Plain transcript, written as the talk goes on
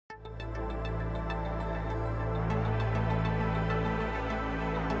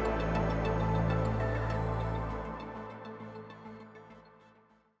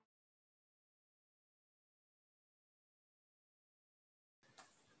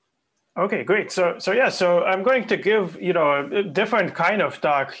Okay, great. So I'm going to give a different kind of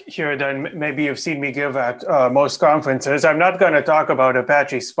talk here than maybe you've seen me give at most conferences. I'm not going to talk about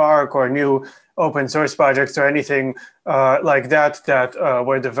Apache Spark or new open source projects or anything like that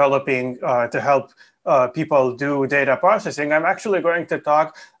we're developing to help people do data processing. I'm actually going to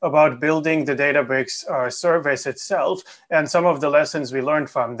talk about building the Databricks service itself and some of the lessons we learned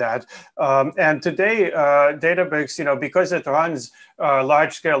from that. And today, Databricks, because it runs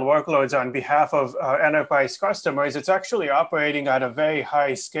large-scale workloads on behalf of enterprise customers, it's actually operating at a very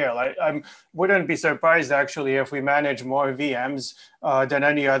high scale. I wouldn't be surprised, actually, if we manage more VMs than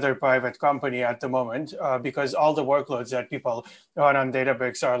any other private company at the moment, because all the workloads that people run on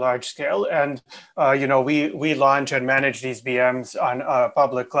Databricks are large scale. And we launch and manage these VMs on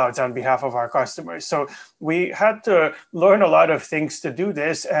public clouds on behalf of our customers. So we had to learn a lot of things to do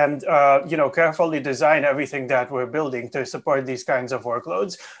this and carefully design everything that we're building to support these kinds of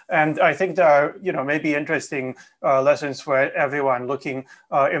workloads. And I think there are maybe interesting lessons for everyone looking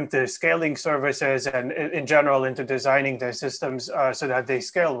into scaling services and in general into designing their systems so that they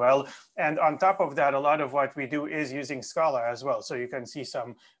scale well. And on top of that, a lot of what we do is using Scala as well. So you can see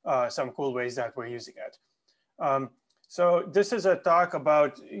some cool ways that we're using it. So this is a talk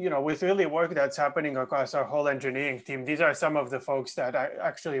about, with really work that's happening across our whole engineering team. These are some of the folks that I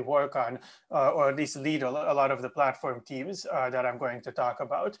actually work on, or at least lead a lot of the platform teams that I'm going to talk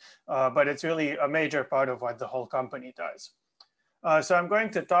about. But it's really a major part of what the whole company does. So I'm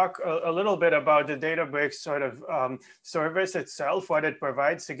going to talk a little bit about the Databricks sort of service itself, what it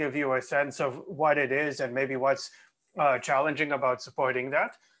provides to give you a sense of what it is and maybe what's challenging about supporting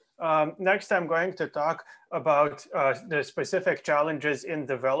that. Next, I'm going to talk about the specific challenges in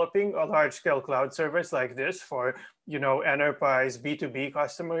developing a large-scale cloud service like this for enterprise B2B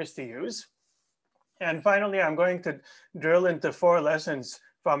customers to use. And finally, I'm going to drill into 4 lessons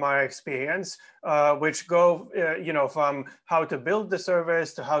from our experience, which go from how to build the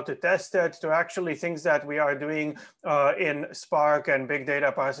service to how to test it to actually things that we are doing in Spark and big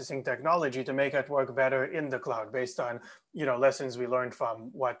data processing technology to make it work better in the cloud based on lessons we learned from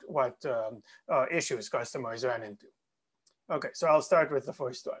what issues customers ran into. Okay, so I'll start with the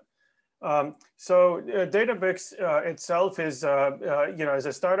first one. Databricks itself is, is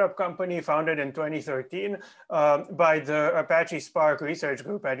a startup company founded in 2013 by the Apache Spark research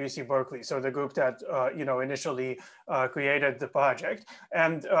group at UC Berkeley. So the group that, initially created the project.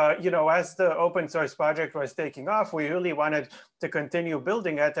 And, as the open source project was taking off, we really wanted to continue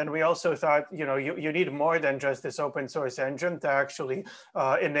building it. And we also thought, you need more than just this open source engine to actually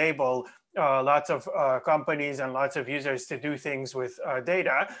enable lots of companies and lots of users to do things with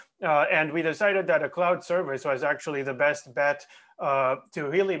data. And we decided that a cloud service was actually the best bet to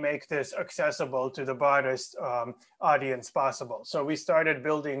really make this accessible to the broadest audience possible. So we started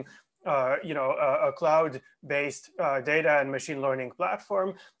building a cloud-based data and machine learning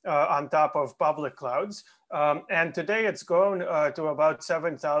platform on top of public clouds. And today it's grown to about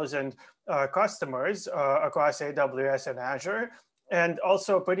 7,000 customers across AWS and Azure. And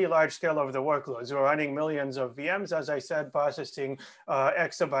also a pretty large scale of the workloads. We're running millions of VMs, as I said, processing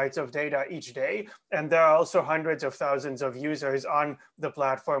exabytes of data each day. And there are also hundreds of thousands of users on the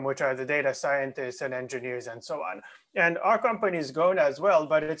platform, which are the data scientists and engineers and so on. And our company's grown as well,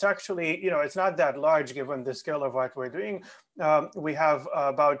 but it's actually, it's not that large given the scale of what we're doing. We have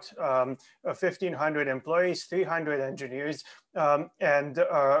about 1,500 employees, 300 engineers, and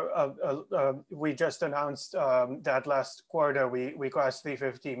we just announced that last quarter we crossed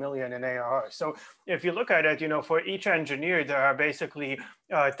 350 million in ARR. So if you look at it, for each engineer, there are basically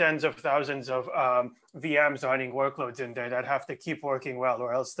tens of thousands of VMs running workloads in there that have to keep working well,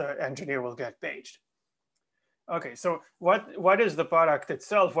 or else the engineer will get paged. Okay, so what is the product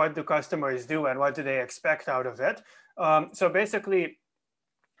itself? What do customers do and what do they expect out of it? So basically,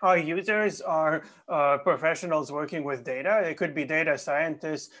 our users are professionals working with data. It could be data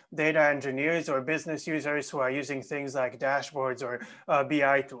scientists, data engineers, or business users who are using things like dashboards or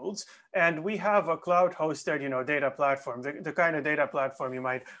BI tools. And we have a cloud-hosted, data platform, the kind of data platform you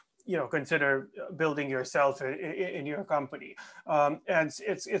might consider building yourself in your company. And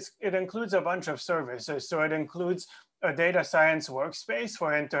it includes a bunch of services. So it includes a data science workspace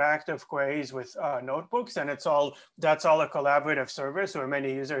for interactive queries with notebooks. And that's all a collaborative service where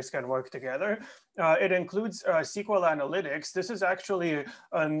many users can work together. It includes SQL Analytics. This is actually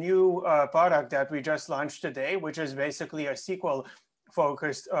a new product that we just launched today, which is basically a SQL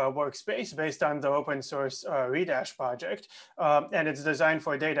focused workspace based on the open source Redash project. And it's designed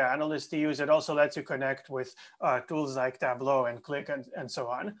for data analysts to use. It also lets you connect with tools like Tableau and Qlik and so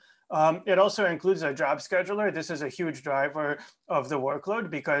on. It also includes a job scheduler. This is a huge driver of the workload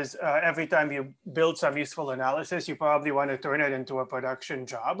because every time you build some useful analysis, you probably want to turn it into a production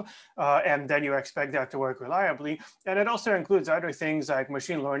job, and then you expect that to work reliably. And it also includes other things like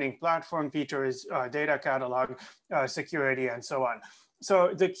machine learning platform features, data catalog, security, and so on.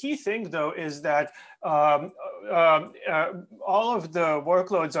 So the key thing, though, is that all of the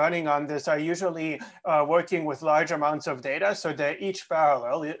workloads running on this are usually working with large amounts of data, so they're each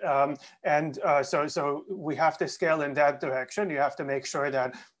parallel, so we have to scale in that direction. You have to make sure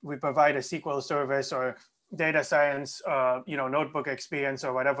that we provide a SQL service or data science, notebook experience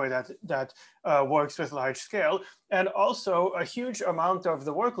or whatever that works with large scale. And also a huge amount of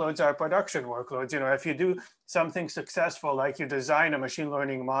the workloads are production workloads. If you do something successful, like you design a machine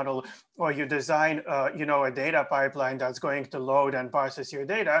learning model or you design, a data pipeline that's going to load and process your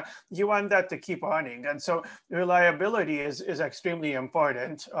data, you want that to keep running. And so reliability is extremely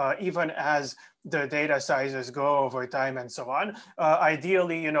important, even as the data sizes grow over time and so on.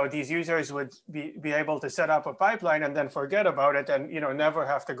 Ideally, these users would be able to set up a pipeline and then forget about it and, never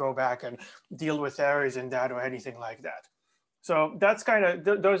have to go back and deal with errors in that or anything like that. So that's kind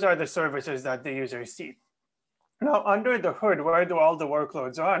of, those are the services that the users see. Now, under the hood, where do all the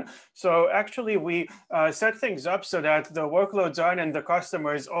workloads run? So actually, we set things up so that the workloads run in the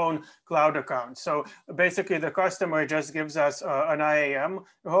customer's own cloud account. So basically, the customer just gives us an IAM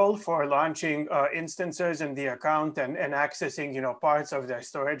role for launching instances in the account and accessing, parts of their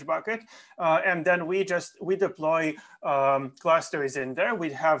storage bucket. And then we deploy clusters in there. We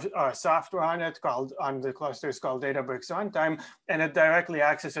have software on it on the clusters called Databricks Runtime, and it directly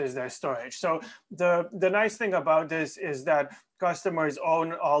accesses their storage. So the nice thing about this is that customers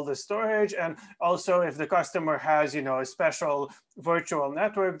own all the storage, and also if the customer has a special virtual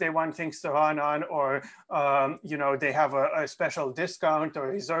network they want things to run on, or they have a special discount or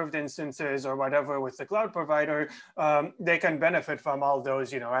reserved instances or whatever with the cloud provider, they can benefit from all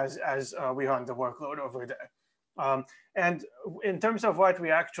those as we run the workload over there. And in terms of what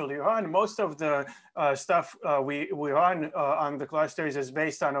we actually run, most of the stuff we run on the clusters is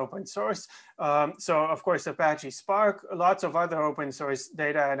based on open source. So of course, Apache Spark, lots of other open source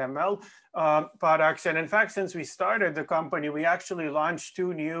data and ML products. And in fact, since we started the company, we actually launched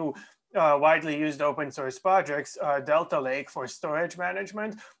 2 new widely used open source projects, Delta Lake for storage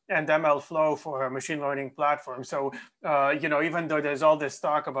management and MLflow for a machine learning platform. So, even though there's all this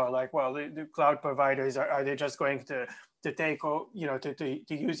talk about like, well, the cloud providers, are they just going to take, to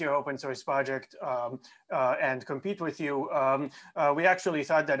use your open source project and compete with you? We actually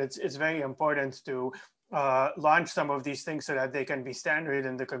thought that it's very important to launch some of these things so that they can be standard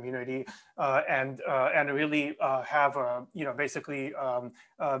in the community and really have a, basically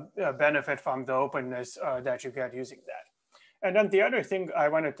benefit from the openness that you get using that. And then the other thing I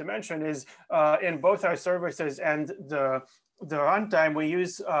wanted to mention is in both our services and the runtime, we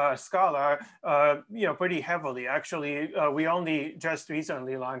use Scala, pretty heavily. Actually, we only just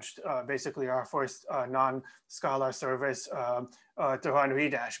recently launched basically our first non-Scala service to run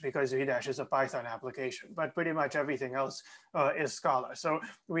Redash, because Redash is a Python application, but pretty much everything else is Scala. So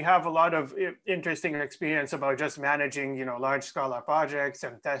we have a lot of interesting experience about just managing, large Scala projects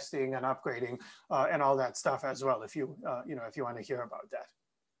and testing and upgrading and all that stuff as well, if you want to hear about that.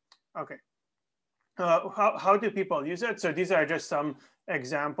 Okay. How do people use it? So these are just some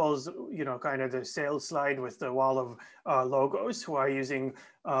examples, kind of the sales slide with the wall of logos who are using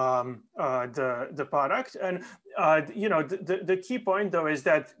the product. And, the key point, though, is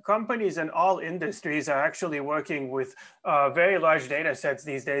that companies in all industries are actually working with very large data sets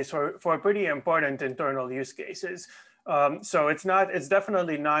these days for pretty important internal use cases. So it's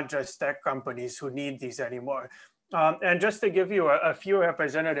definitely not just tech companies who need these anymore. And just to give you a few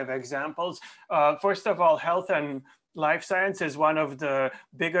representative examples, first of all, health and life science is one of the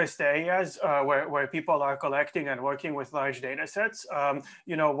biggest areas where people are collecting and working with large data sets.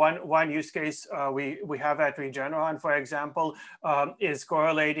 One use case we have at Regeneron, for example, is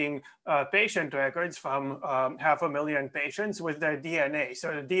correlating patient records from 500,000 patients with their DNA.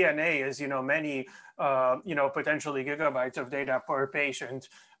 So the DNA is, many, potentially gigabytes of data per patient.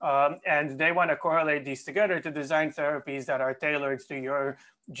 And they want to correlate these together to design therapies that are tailored to your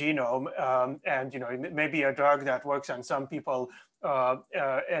genome, and maybe a drug that works on some people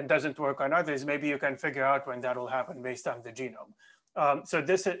and doesn't work on others. Maybe you can figure out when that will happen based on the genome. So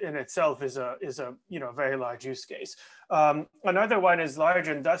this in itself is a very large use case. Another one is large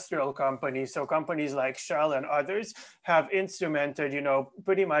industrial companies. So companies like Shell and others have instrumented,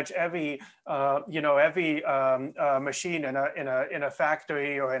 pretty much every machine in a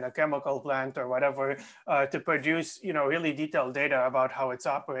factory or in a chemical plant or whatever to produce, really detailed data about how it's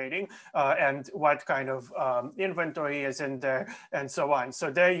operating and what kind of inventory is in there and so on.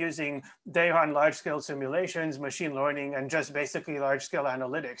 So they run large-scale simulations, machine learning, and just basically large-scale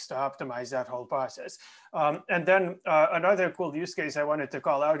analytics to optimize that whole process. And then another cool use case I wanted to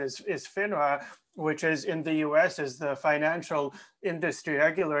call out is FINRA, which is in the US is the Financial Industry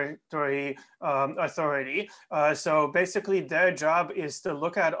Regulatory Authority. So basically their job is to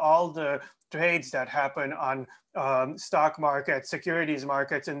look at all the trades that happen on stock markets, securities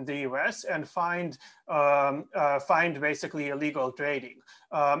markets in the US and find basically illegal trading.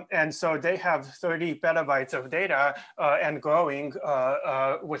 And so they have 30 petabytes of data and growing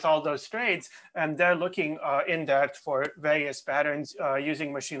with all those trades. And they're looking in that for various patterns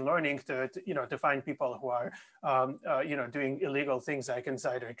using machine learning to find people who are, doing illegal things like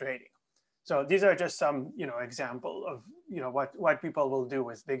insider trading. So these are just some, example of, what people will do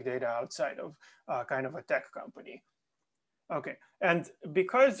with big data outside of kind of a tech company. Okay, and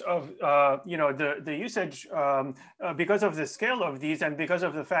because of the usage, because of the scale of these, and because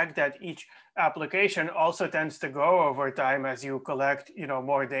of the fact that each application also tends to grow over time as you collect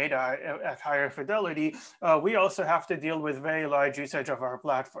more data at higher fidelity, we also have to deal with very large usage of our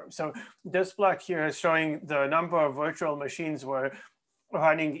platform. So this plot here is showing the number of virtual machines we're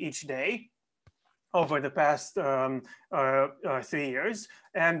running each day over the past 3 years.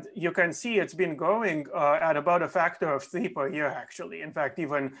 And you can see it's been growing at about a factor of 3 per year, actually. In fact,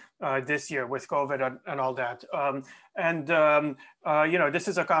 even this year with COVID and all that. This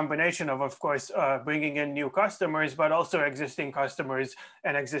is a combination of course, bringing in new customers, but also existing customers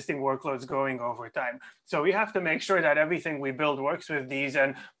and existing workloads growing over time. So we have to make sure that everything we build works with these.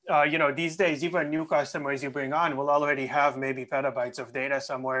 And these days, even new customers you bring on will already have maybe petabytes of data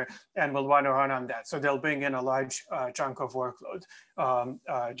somewhere and will want to run on that. So they'll bring in a large chunk of workload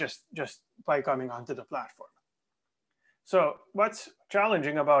just by coming onto the platform. So what's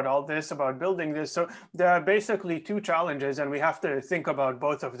challenging about all this, about building this? So there are basically 2 challenges, and we have to think about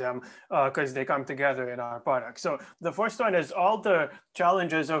both of them because they come together in our product. So the first one is all the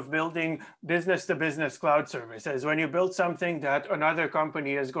challenges of building business-to-business cloud services. When you build something that another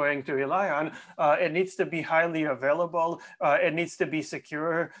company is going to rely on, it needs to be highly available. It needs to be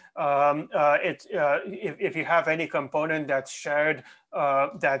secure. If you have any component that's shared,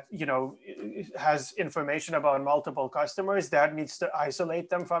 that has information about multiple customers, that needs to isolate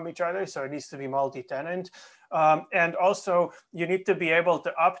them from each other. So it needs to be multi-tenant. And also you need to be able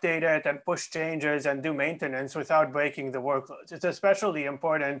to update it and push changes and do maintenance without breaking the workloads. It's especially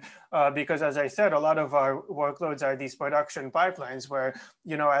important because, as I said, a lot of our workloads are these production pipelines where,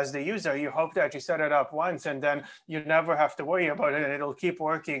 as the user, you hope that you set it up once and then you never have to worry about it and it'll keep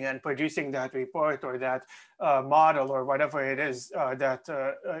working and producing that report or that model or whatever it is that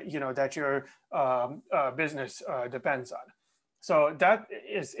your business depends on. So that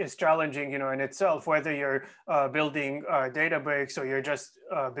is challenging, in itself, whether you're building Databricks or you're just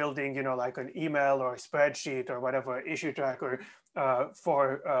building, like an email or a spreadsheet or whatever issue tracker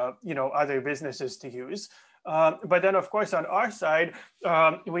for, other businesses to use. But then, of course, on our side,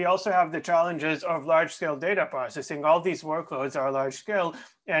 we also have the challenges of large-scale data processing. All these workloads are large-scale,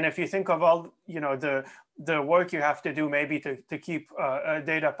 and if you think of all, the work you have to do maybe to keep a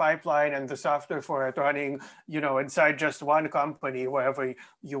data pipeline and the software for it running, inside just one company wherever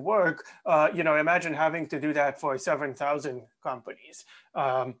you work, imagine having to do that for 7,000 companies.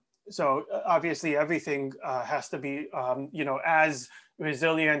 So obviously everything has to be, as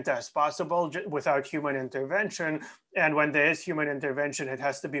resilient as possible without human intervention. And when there is human intervention, it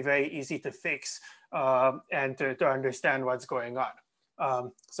has to be very easy to fix and to understand what's going on.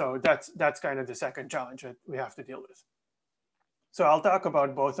 So that's kind of the second challenge that we have to deal with. So I'll talk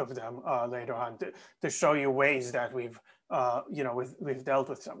about both of them later on to show you ways that we've dealt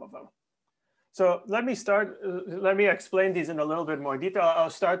with some of them. So let me explain these in a little bit more detail. I'll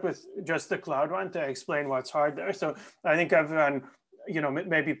start with just the cloud one to explain what's hard there. So I think everyone,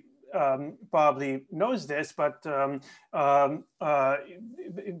 maybe probably knows this, but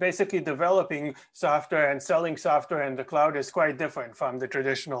basically developing software and selling software in the cloud is quite different from the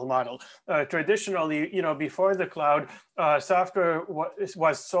traditional model. Traditionally, before the cloud, software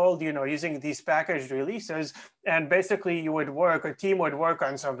was sold, using these packaged releases, and basically a team would work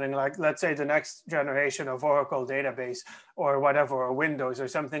on something like, let's say, the next generation of Oracle database or whatever, or Windows or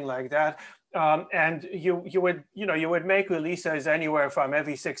something like that. And you would make releases anywhere from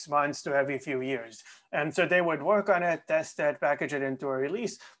every 6 months to every few years. And so they would work on it, test it, package it into a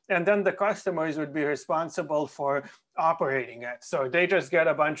release, and then the customers would be responsible for operating it. So they just get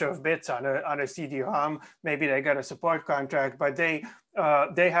a bunch of bits on a CD-ROM. Maybe they get a support contract, but they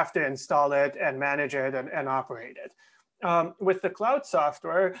have to install it and manage it and operate it. With the cloud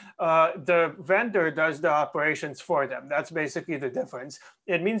software, the vendor does the operations for them. That's basically the difference.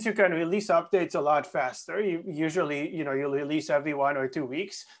 It means you can release updates a lot faster. Usually, you'll release every 1 or 2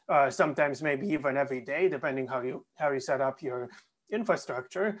 weeks, sometimes maybe even every day, depending how you set up your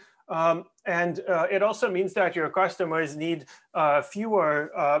infrastructure. And it also means that your customers need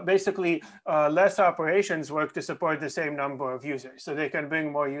fewer, basically less operations work to support the same number of users. So they can bring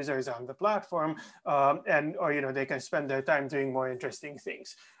more users on the platform, or they can spend their time doing more interesting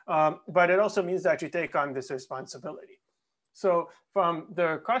things. But it also means that you take on this responsibility. So from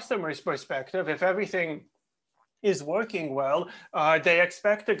the customer's perspective, if everything is working well, they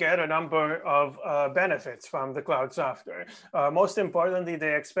expect to get a number of benefits from the cloud software. Most importantly,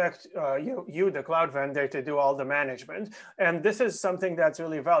 they expect you, the cloud vendor, to do all the management. And this is something that's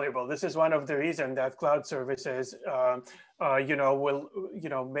really valuable. This is one of the reasons that cloud services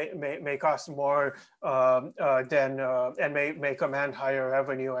may cost more and may command higher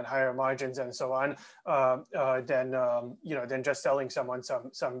revenue and higher margins and so on than just selling someone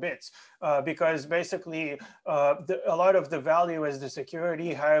some bits, because basically a lot of the value is the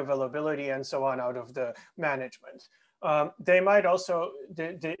security, high availability, and so on out of the management. They might also,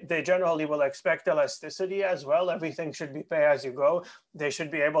 they generally will expect elasticity as well. Everything should be pay as you go. They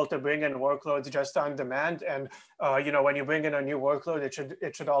should be able to bring in workloads just on demand. And when you bring in a new workload,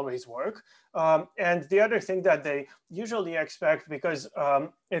 it should always work. And the other thing that they usually expect, because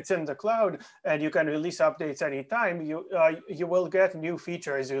it's in the cloud and you can release updates anytime, you will get new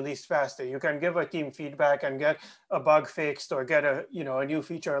features released faster. You can give a team feedback and get a bug fixed or get a new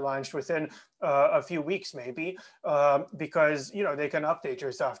feature launched within a few weeks maybe, because they can update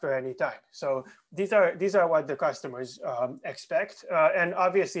your software anytime. So these are what the customers expect, and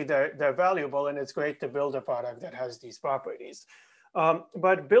obviously they're valuable, and it's great to build a product that has these properties.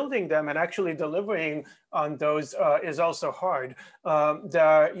 But building them and actually delivering on those is also hard.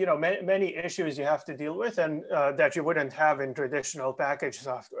 There are many issues you have to deal with, and that you wouldn't have in traditional package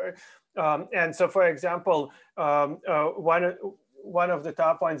software. And so, for example, one of the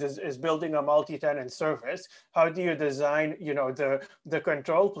top ones is building a multi-tenant service. How do you design, the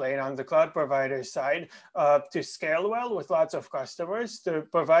control plane on the cloud provider side to scale well with lots of customers, to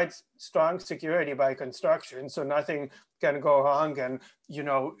provide strong security by construction, so nothing can go wrong and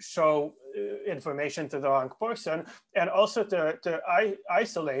show information to the wrong person, and also to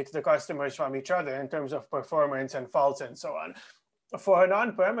isolate the customers from each other in terms of performance and faults and so on. For an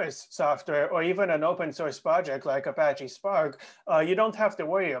on-premise software or even an open source project like Apache Spark, you don't have to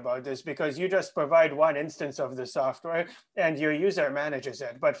worry about this, because you just provide one instance of the software and your user manages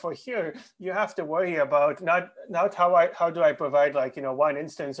it. But for here, you have to worry about not how do I provide one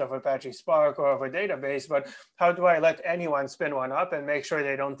instance of Apache Spark or of a database, but how do I let anyone spin one up and make sure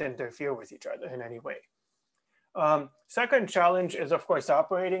they don't interfere with each other in any way. Second challenge is, of course,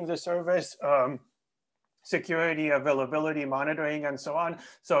 operating the service. Security, availability, monitoring, and so on.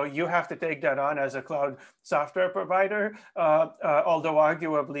 So you have to take that on as a cloud software provider. Although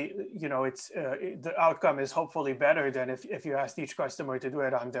arguably, the outcome is hopefully better than if you asked each customer to do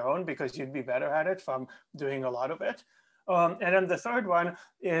it on their own, because you'd be better at it from doing a lot of it. And then the third one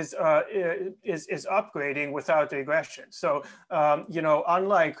is upgrading without regression. So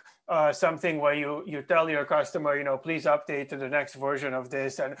unlike something where you tell your customer, please update to the next version of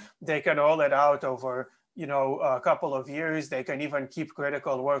this, and they can roll it out over a couple of years. They can even keep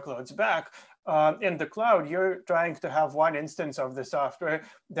critical workloads back. In the cloud, you're trying to have one instance of the software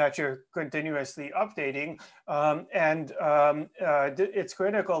that you're continuously updating, and it's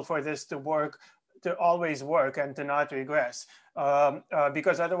critical for this to work, to always work and to not regress,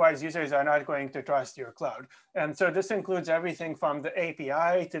 because otherwise users are not going to trust your cloud. And so this includes everything from the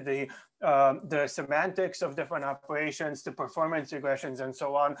API to the semantics of different operations to performance regressions and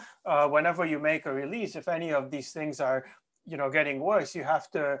so on. Whenever you make a release, if any of these things are getting worse, you have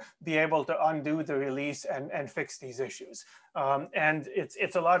to be able to undo the release and fix these issues. And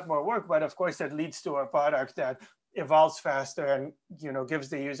it's a lot more work, but of course it leads to a product that evolves faster and gives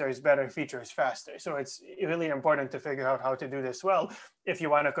the users better features faster. So it's really important to figure out how to do this well if you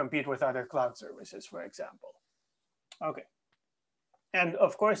want to compete with other cloud services, for example. Okay. And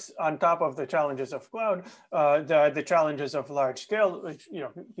of course, on top of the challenges of cloud, the challenges of large scale, which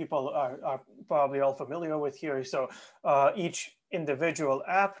people are probably all familiar with here. So each individual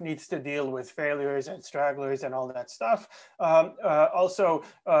app needs to deal with failures and stragglers and all that stuff. Also,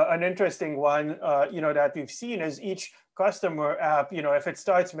 an interesting one, that we've seen is each customer app. If it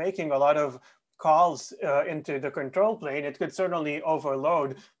starts making a lot of calls into the control plane, it could certainly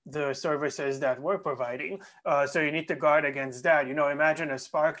overload the services that we're providing. So you need to guard against that. Imagine a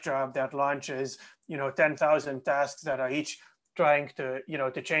Spark job that launches, 10,000 tasks that are each trying to,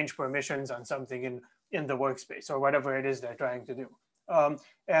 to change permissions on something in the workspace or whatever it is they're trying to do.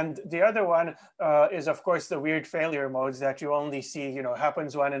 And the other one is, of course, the weird failure modes that you only see,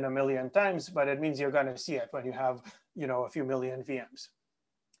 happens 1 in a million times, but it means you're going to see it when you have, a few million VMs.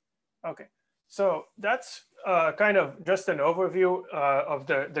 Okay. So that's kind of just an overview of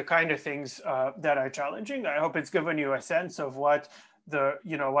the kind of things that are challenging. I hope it's given you a sense of what the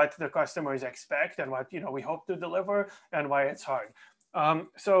customers expect and what we hope to deliver and why it's hard.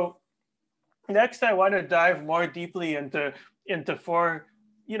 So next, I want to dive more deeply into 4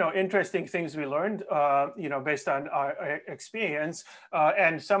 interesting things we learned, based on our experience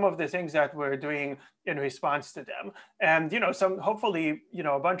and some of the things that we're doing in response to them. And, hopefully,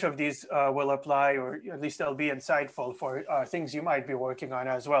 a bunch of these will apply, or at least they'll be insightful for things you might be working on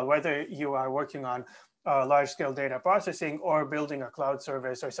as well, whether you are working on large scale data processing or building a cloud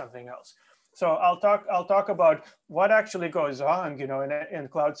service or something else. So I'll talk about what actually goes on, in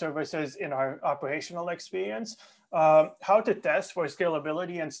cloud services in our operational experience. How to test for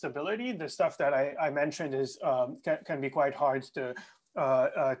scalability and stability. The stuff that I mentioned is can be quite hard to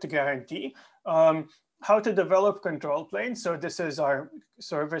guarantee. How to develop control planes. So this is our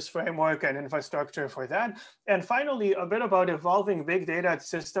service framework and infrastructure for that. And finally, a bit about evolving big data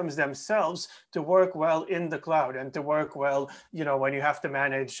systems themselves to work well in the cloud and to work well, when you have to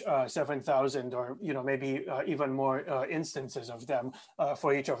manage 7,000 or, maybe even more instances of them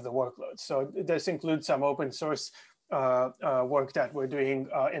for each of the workloads. So this includes some open source work that we're doing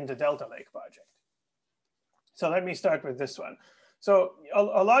in the Delta Lake project. So let me start with this one. So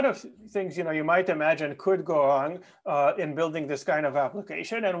a lot of things, you might imagine could go wrong in building this kind of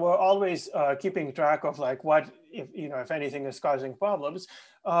application, and we're always keeping track of like what, if anything is causing problems.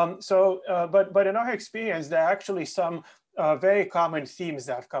 But in our experience, there are actually some very common themes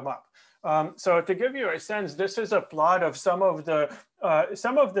that come up. So to give you a sense, this is a plot of some of the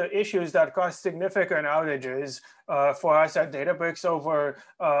issues that cause significant outages for us at Databricks over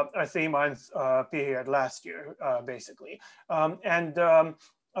a 3-month period last year, basically.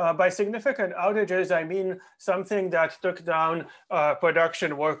 By significant outages, I mean something that took down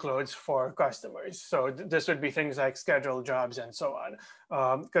production workloads for customers. So this would be things like scheduled jobs and so on,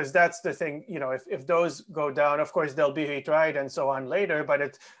 because that's the thing. If those go down, of course they'll be retried and so on later, but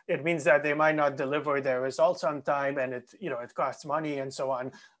it means that they might not deliver their results on time, and it costs money and so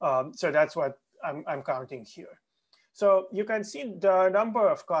on. So that's what I'm counting here. So you can see the number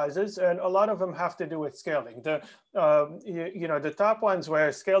of causes, and a lot of them have to do with scaling. The top ones were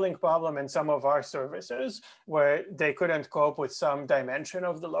a scaling problem in some of our services where they couldn't cope with some dimension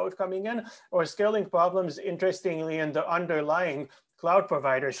of the load coming in, or scaling problems, interestingly, in the underlying cloud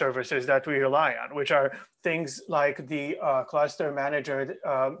provider services that we rely on, which are things like the cluster manager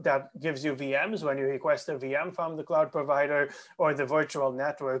that gives you VMs when you request a VM from the cloud provider, or the virtual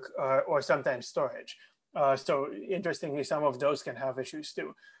network, or sometimes storage. So interestingly, some of those can have issues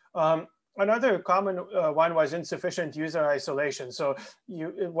too. Another common one was insufficient user isolation. So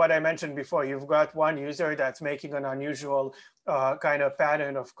what I mentioned before, you've got one user that's making an unusual kind of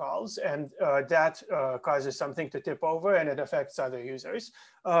pattern of calls, and that causes something to tip over, and it affects other users.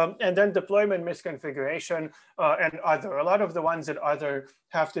 And then deployment misconfiguration and other. A lot of the ones that other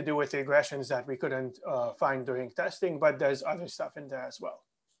have to do with regressions that we couldn't find during testing, but there's other stuff in there as well.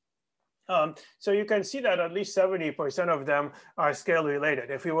 So you can see that at least 70% of them are scale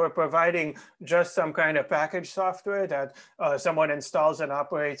related. If we were providing just some kind of package software that someone installs and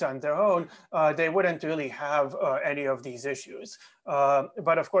operates on their own, they wouldn't really have any of these issues.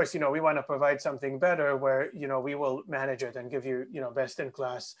 But of course, we want to provide something better where, we will manage it and give you, best in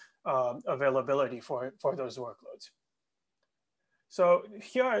class availability for those workloads. So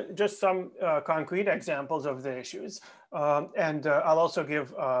here are just some concrete examples of the issues. And I'll also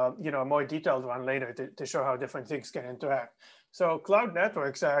give a more detailed one later to show how different things can interact. So cloud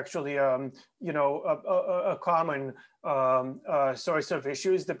networks are actually a common source of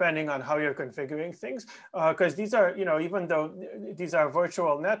issues depending on how you're configuring things. Because these are, even though these are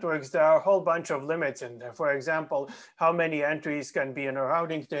virtual networks, there are a whole bunch of limits in there. For example, how many entries can be in a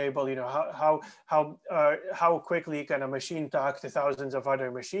routing table, how quickly can a machine talk to thousands of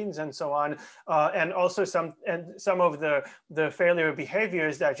other machines and so on. And also some of the failure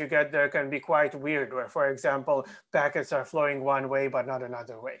behaviors that you get there can be quite weird, where, for example, packets are flowing one way but not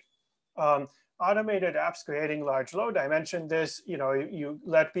another way. Automated apps creating large load. I mentioned this, you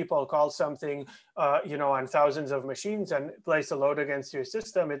let people call something, on thousands of machines and place a load against your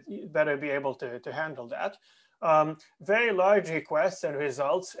system. You better be able to handle that. Very large requests and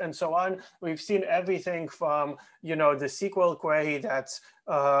results and so on. We've seen everything from, the SQL query that's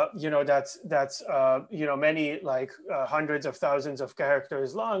many, like hundreds of thousands of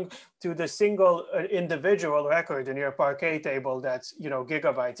characters long, to the single individual record in your Parquet table that's,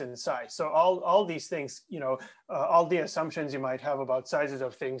 gigabytes in size. So all these things, all the assumptions you might have about sizes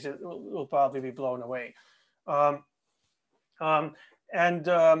of things will probably be blown away.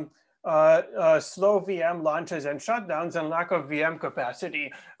 Slow VM launches and shutdowns and lack of VM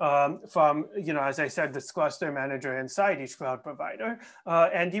capacity from, as I said, this cluster manager inside each cloud provider,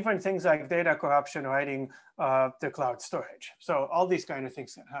 and even things like data corruption writing the cloud storage. So all these kind of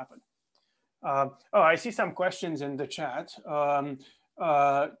things can happen. I see some questions in the chat.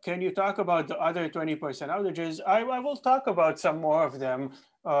 Can you talk about the other 20% outages? I will talk about some more of them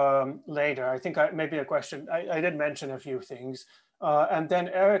later. I think maybe a question, I did mention a few things. And then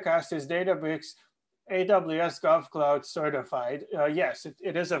Eric asked, is Databricks AWS GovCloud certified? Yes,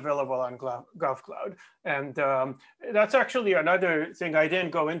 it is available on GovCloud. And that's actually another thing I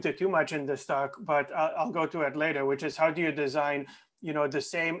didn't go into too much in this talk, but I'll go to it later, which is how do you design the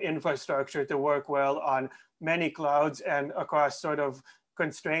same infrastructure to work well on many clouds and across sort of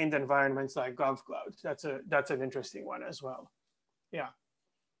constrained environments like GovCloud. That's an interesting one as well. Yeah.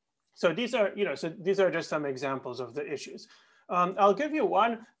 So these are, these are just some examples of the issues. I'll give you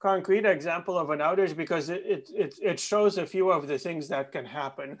one concrete example of an outage because it shows a few of the things that can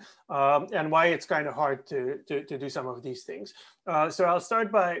happen and why it's kind of hard to do some of these things. So I'll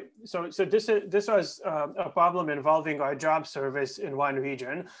start by, so this was a problem involving our job service in one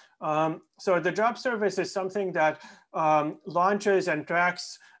region. So the job service is something that launches and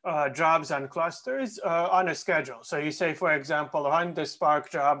tracks jobs on clusters on a schedule. So you say, for example, run the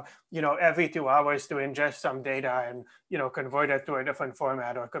Spark job, every 2 hours to ingest some data and, convert it to a different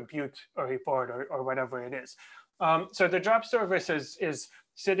format or compute a report or whatever it is. So the job service is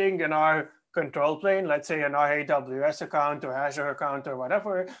sitting in our control plane, let's say in our AWS account or Azure account or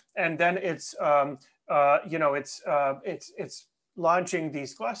whatever, and then it's launching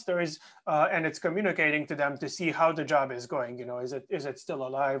these clusters and it's communicating to them to see how the job is going. Is it still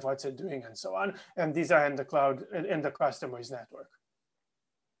alive? What's it doing, and so on. And these are in the cloud, in the customer's network.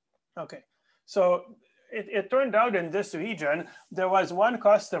 Okay, so it turned out in this region, there was one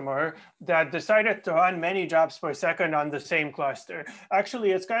customer that decided to run many jobs per second on the same cluster.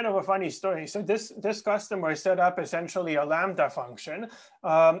 Actually, it's kind of a funny story. So this customer set up essentially a Lambda function,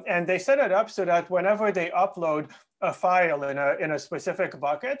 and they set it up so that whenever they upload a file in a specific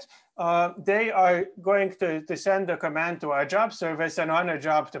bucket, they are going to send a command to our job service and run a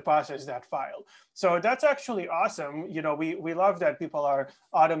job to process that file. So that's actually awesome. We love that people are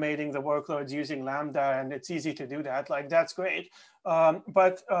automating the workloads using Lambda, and it's easy to do that. Like, that's great.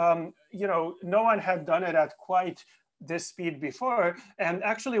 But no one had done it at quite this speed before. And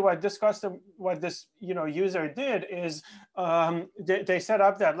actually what this user did is they set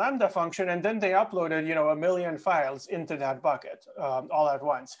up that Lambda function, and then they uploaded, 1 million files into that bucket all at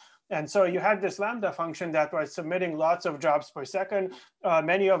once. And so you had this Lambda function that was submitting lots of jobs per second.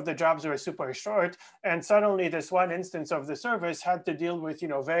 Many of the jobs were super short. And suddenly this one instance of the service had to deal with,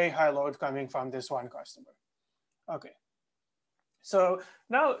 very high load coming from this one customer. Okay. So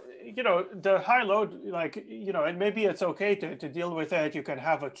now, the high load, and maybe it's okay to deal with it. You can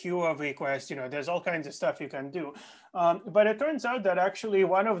have a queue of requests, there's all kinds of stuff you can do. But it turns out that actually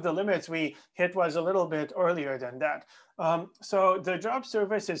one of the limits we hit was a little bit earlier than that. So the job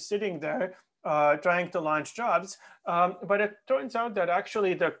service is sitting there trying to launch jobs. But it turns out that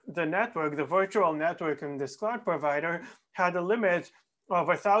actually the network, the virtual network in this cloud provider had a limit of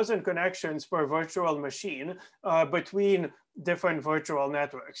 1,000 connections per virtual machine between different virtual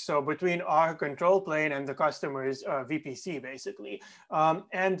networks. So between our control plane and the customer's VPC, basically.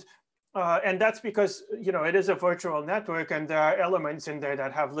 And that's because, it is a virtual network and there are elements in there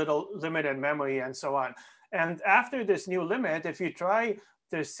that have limited memory and so on. And after this new limit, if you try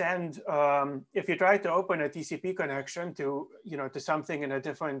to send, if you try to open a TCP connection to, to something in a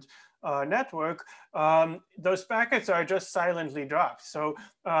different network, those packets are just silently dropped. So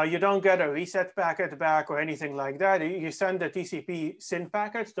you don't get a reset packet back or anything like that. You send the TCP SYN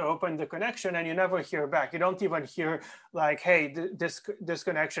packet to open the connection and you never hear back. You don't even hear like, hey, this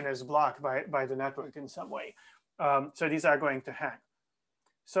connection is blocked by the network in some way. So these are going to hang.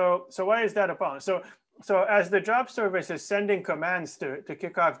 So why is that a problem? So as the job service is sending commands to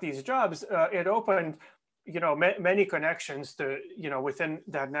kick off these jobs, it opened many connections to within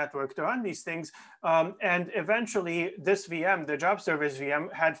that network to run these things, and eventually this VM, the job service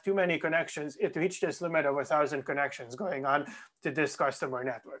VM, had too many connections. It reached this limit of 1,000 connections going on to this customer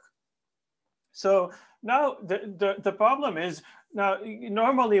network. So now the problem is, now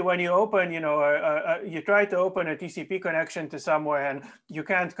normally when you open, you try to open a TCP connection to somewhere and you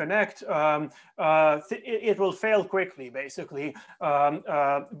can't connect, it will fail quickly, basically.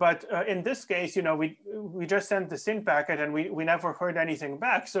 But in this case, we just sent the SYN packet and we never heard anything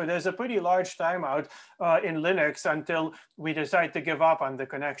back. So there's a pretty large timeout in Linux until we decide to give up on the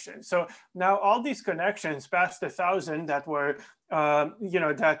connection. So now all these connections past 1,000 that were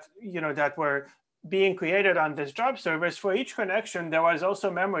that were being created on this job service, for each connection, there was also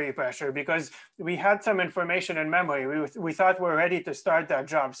memory pressure because we had some information in memory. We thought we're ready to start that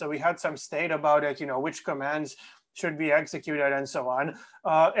job. So we had some state about it, which commands should be executed and so on.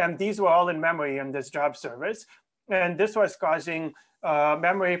 And these were all in memory in this job service. And this was causing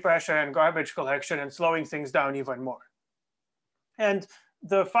memory pressure and garbage collection and slowing things down even more. And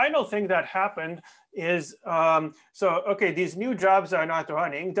the final thing that happened is, okay, these new jobs are not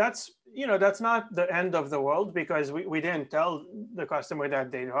running. That's not the end of the world because we didn't tell the customer that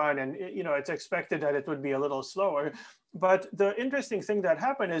they'd run, and it's expected that it would be a little slower. But the interesting thing that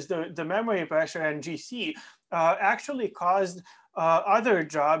happened is the memory pressure and GC actually caused other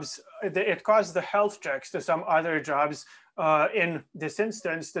jobs. It caused the health checks to some other jobs in this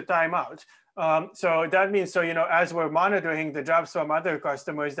instance to time out. So that means, as we're monitoring the jobs from other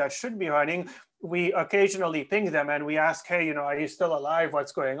customers that should be running, we occasionally ping them and we ask, hey, are you still alive?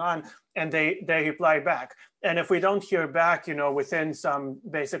 What's going on? And they reply back. And if we don't hear back, within some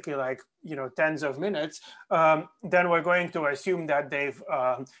basically like, tens of minutes, then we're going to assume that they've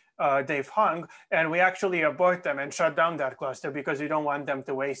hung, and we actually abort them and shut down that cluster because we don't want them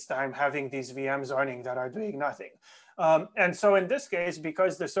to waste time having these VMs running that are doing nothing. And so in this case,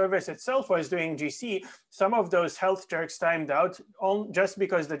 because the service itself was doing GC, some of those health checks timed out just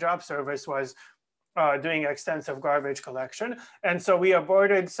because the job service was doing extensive garbage collection. And so we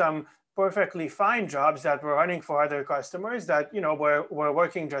aborted some perfectly fine jobs that were running for other customers that were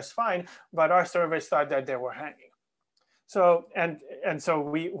working just fine, but our service thought that they were hanging. So and so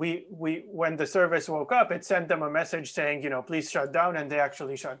we when the service woke up, it sent them a message saying, please shut down, and they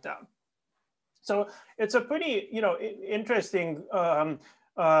actually shut down. So it's a pretty, interesting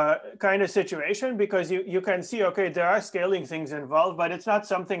kind of situation because you can see, okay, there are scaling things involved, but it's not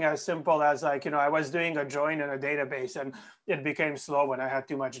something as simple as like, I was doing a join in a database and it became slow when I had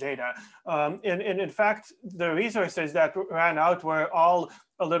too much data. In fact, the resources that ran out were all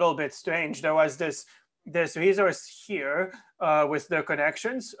a little bit strange. There was this resource here with the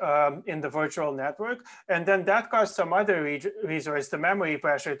connections in the virtual network. And then that caused some other resource, the memory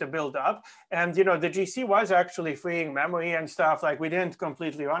pressure, to build up. And the GC was actually freeing memory and stuff. Like we didn't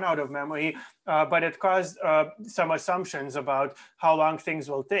completely run out of memory, but it caused some assumptions about how long things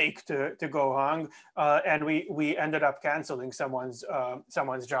will take to go wrong. And we ended up canceling someone's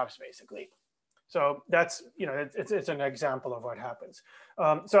jobs, basically. So that's, it's an example of what happens.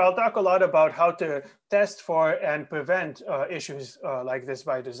 So I'll talk a lot about how to test for and prevent issues like this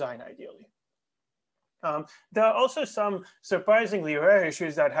by design, ideally. There are also some surprisingly rare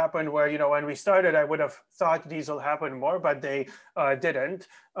issues that happened where, when we started, I would have thought these will happen more, but they didn't.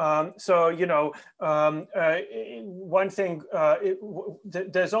 One thing,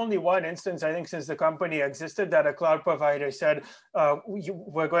 there's only one instance, I think, since the company existed that a cloud provider said,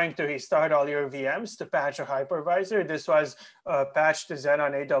 we're going to restart all your VMs to patch a hypervisor. This was patched to Zen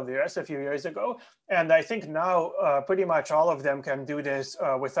on AWS a few years ago. And I think now pretty much all of them can do this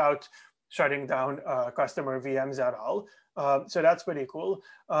without shutting down customer VMs at all. So that's pretty cool.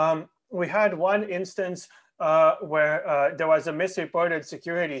 We had one instance where there was a misreported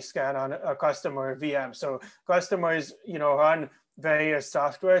security scan on a customer VM. So customers, run various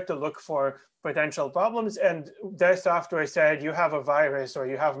software to look for potential problems, and their software said you have a virus or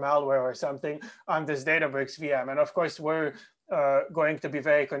you have malware or something on this Databricks VM. And of course, we're going to be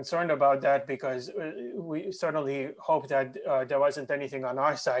very concerned about that, because we certainly hope that there wasn't anything on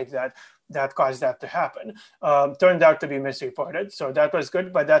our side that caused that to happen. Turned out to be misreported, so that was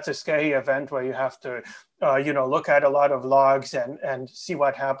good, but that's a scary event where you have to look at a lot of logs and see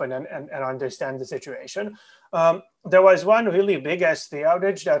what happened and understand the situation. There was one really big S3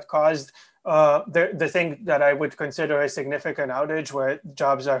 outage that caused the thing that I would consider a significant outage where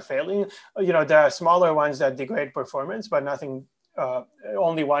jobs are failing. There are smaller ones that degrade performance, but nothing,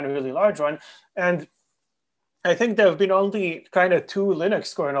 only one really large one. And I think there have been only kind of 2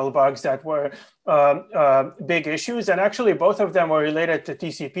 Linux kernel bugs that were big issues. And actually, both of them were related to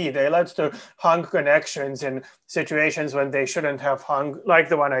TCP. They led to hung connections in situations when they shouldn't have hung, like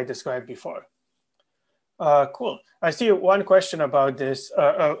the one I described before. Cool. I see one question about this.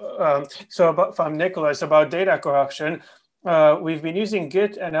 From Nicholas about data corruption. We've been using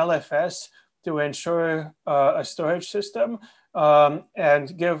Git and LFS to ensure a storage system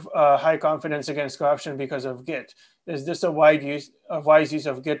and give high confidence against corruption because of Git. Is this a wise use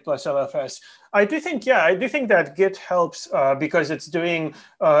of Git plus LFS? I do think that Git helps because it's doing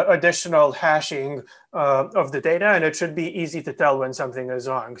additional hashing of the data, and it should be easy to tell when something is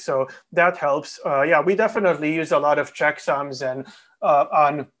wrong. So that helps. Yeah, we definitely use a lot of checksums and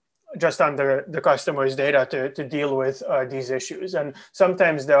on the customer's data to deal with these issues. And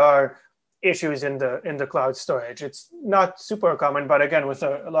sometimes there are issues in the cloud storage. It's not super common, but again, with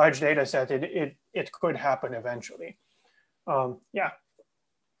a large data set, it could happen eventually. Yeah,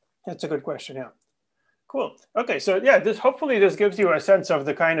 that's a good question. Yeah, cool. Okay, so yeah, hopefully this gives you a sense of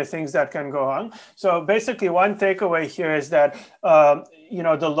the kind of things that can go on. So basically, one takeaway here is that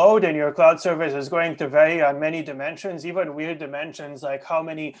the load in your cloud service is going to vary on many dimensions, even weird dimensions like how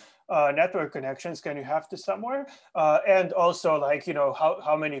many network connections can you have to somewhere, and also like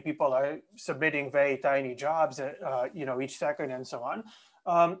how many people are submitting very tiny jobs each second and so on.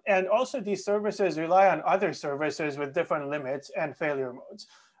 And also these services rely on other services with different limits and failure modes.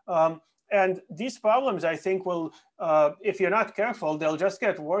 And these problems, I think, will, if you're not careful, they'll just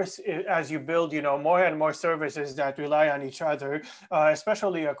get worse as you build, more and more services that rely on each other,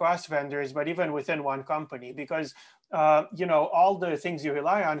 especially across vendors, but even within one company, because all the things you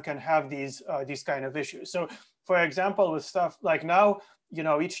rely on can have these kind of issues. So, for example, with stuff like now,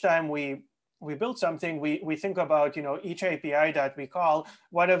 each time we build something, we think about, each API that we call,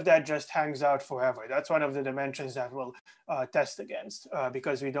 what if that just hangs out forever? That's one of the dimensions that we'll test against,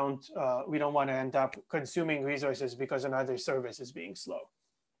 because we don't want to end up consuming resources because another service is being slow.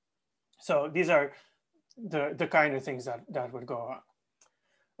 So these are the kind of things that would go wrong.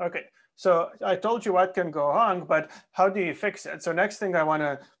 Okay, so I told you what can go wrong, but how do you fix it? So next thing I want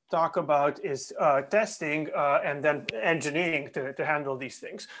to talk about is testing and then engineering to handle these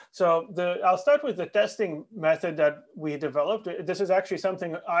things. So I'll start with the testing method that we developed. This is actually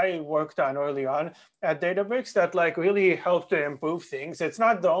something I worked on early on at Databricks that really helped to improve things. It's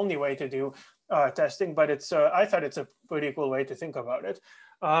not the only way to do testing, but I thought it's a pretty cool way to think about it.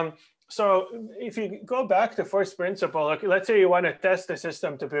 So if you go back to first principle, let's say you want to test the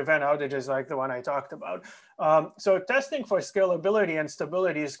system to prevent outages like the one I talked about. So testing for scalability and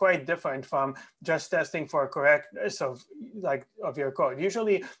stability is quite different from just testing for correctness of your code.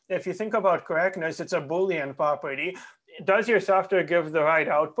 Usually, if you think about correctness, it's a Boolean property. Does your software give the right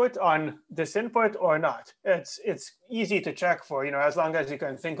output on this input or not? It's easy to check for, as long as you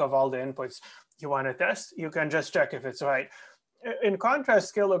can think of all the inputs you want to test, you can just check if it's right. In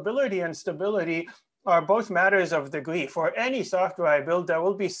contrast, scalability and stability are both matters of degree. For any software I build, there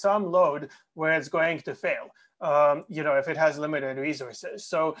will be some load where it's going to fail, if it has limited resources.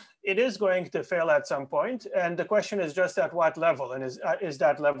 So it is going to fail at some point. And the question is just at what level, and is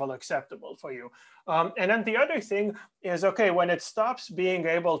that level acceptable for you? And then the other thing is, okay, when it stops being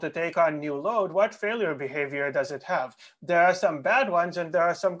able to take on new load, what failure behavior does it have? There are some bad ones and there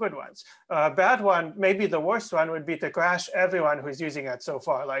are some good ones. Bad one, maybe the worst one would be to crash everyone who's using it so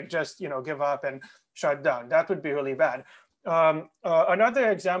far, like just give up and shut down. That would be really bad.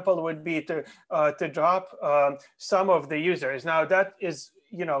 Another example would be to drop some of the users. Now that is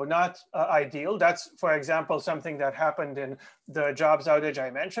not ideal. That's, for example, something that happened in the jobs outage I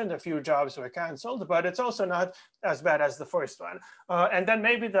mentioned. A few jobs were canceled, but it's also not as bad as the first one. And then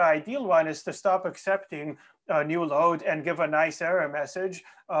maybe the ideal one is to stop accepting new load and give a nice error message,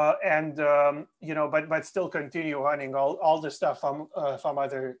 but still continue running all the stuff from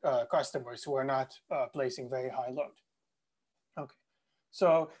other customers who are not placing very high load. Okay,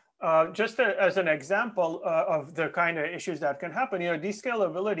 so Just as an example of the kind of issues that can happen, these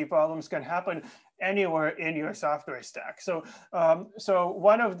scalability problems can happen anywhere in your software stack. So, so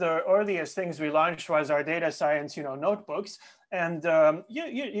one of the earliest things we launched was our data science, notebooks. And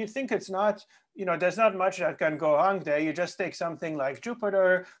you think it's not, there's not much that can go wrong there. You just take something like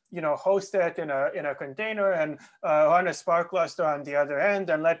Jupyter, host it in a container and run a Spark cluster on the other end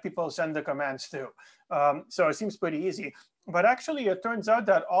and let people send the commands through. So it seems pretty easy. But actually, it turns out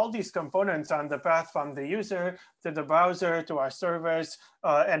that all these components on the path from the user to the browser to our servers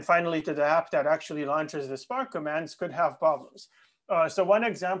and finally to the app that actually launches the Spark commands could have problems. So one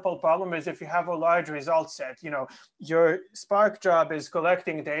example problem is if you have a large result set, your Spark job is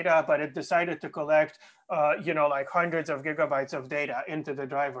collecting data, but it decided to collect, like hundreds of gigabytes of data into the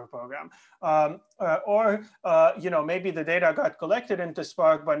driver program. Maybe the data got collected into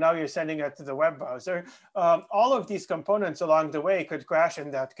Spark, but now you're sending it to the web browser. All of these components along the way could crash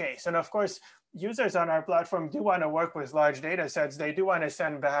in that case. And of course, users on our platform do want to work with large data sets. They do want to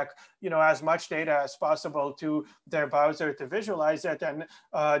send back, as much data as possible to their browser to visualize it. And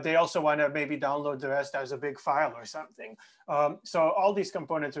they also want to maybe download the rest as a big file or something. So all these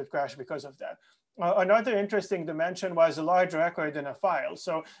components would crash because of that. Another interesting dimension was a large record in a file.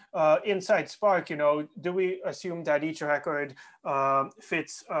 So inside Spark, do we assume that each record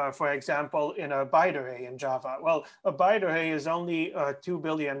fits, for example, in a byte array in Java? Well, a byte array is only 2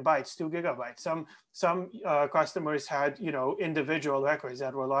 billion bytes, 2 gigabytes. Some customers had, individual records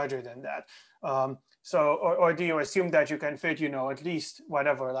that were larger than that. Or do you assume that you can fit, at least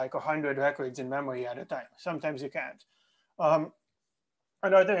whatever, like 100 records in memory at a time? Sometimes you can't.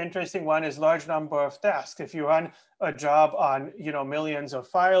 Another interesting one is large number of tasks. If you run a job on millions of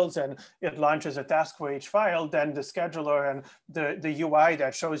files and it launches a task for each file, then the scheduler and the UI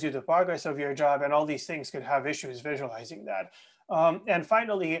that shows you the progress of your job and all these things could have issues visualizing that. And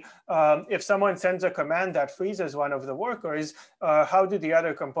finally, if someone sends a command that freezes one of the workers, how do the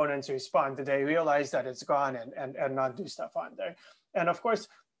other components respond? Do they realize that it's gone and not do stuff on there? And of course,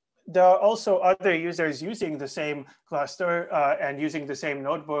 there are also other users using the same cluster and using the same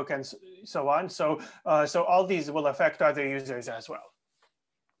notebook and so on. So all these will affect other users as well.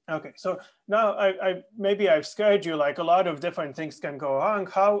 Okay, so now maybe I've scared you, like a lot of different things can go wrong.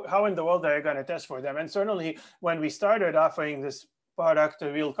 How in the world are you going to test for them? And certainly when we started offering this product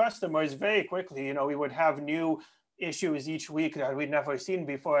to real customers, very quickly, we would have new issues each week that we'd never seen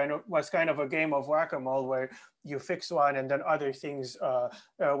before. And it was kind of a game of whack-a-mole where you fix one and then other things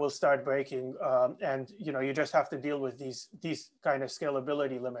will start breaking. And you just have to deal with these kind of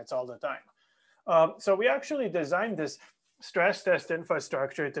scalability limits all the time. So we actually designed this stress test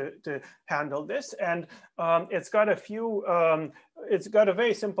infrastructure to handle this. And it's got a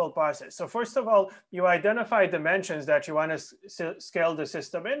very simple process. So first of all, you identify dimensions that you want to scale the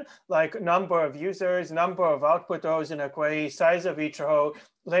system in, like number of users, number of output rows in a query, size of each row,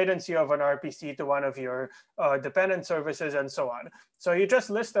 latency of an RPC to one of your dependent services, and so on. So you just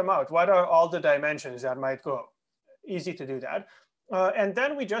list them out. What are all the dimensions that might go? Easy to do that. And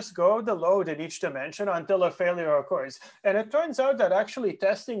then we just grow the load in each dimension until a failure occurs. And it turns out that actually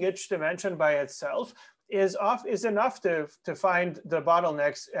testing each dimension by itself is enough to find the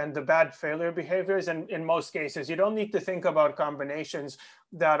bottlenecks and the bad failure behaviors. And in most cases, you don't need to think about combinations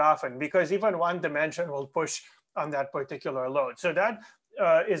that often, because even one dimension will push on that particular load. So that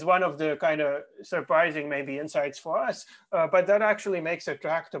is one of the kind of surprising maybe insights for us, but that actually makes it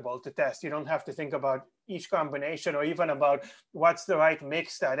tractable to test. You don't have to think about each combination or even about what's the right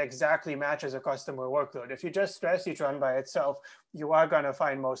mix that exactly matches a customer workload. If you just stress each one by itself, you are going to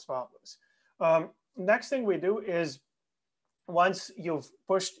find most problems. Next thing we do is, once you've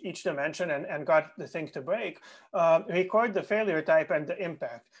pushed each dimension and got the thing to break, record the failure type and the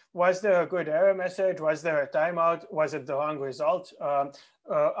impact. Was there a good error message? Was there a timeout? Was it the wrong result? Are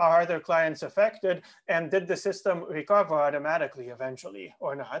other clients affected? And did the system recover automatically eventually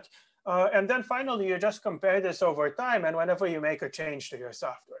or not? And then finally, you just compare this over time and whenever you make a change to your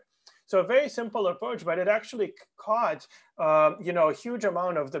software. So a very simple approach, but it actually caught a huge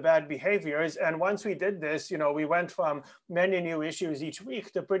amount of the bad behaviors. And once we did this, we went from many new issues each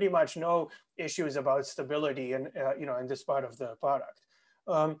week to pretty much no issues about stability in this part of the product.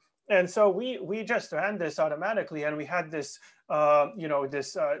 And so we just ran this automatically, and we had this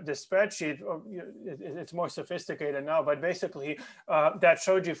this spreadsheet. It's more sophisticated now, but basically that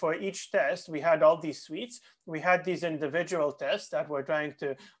showed you for each test we had all these suites. We had these individual tests that we're trying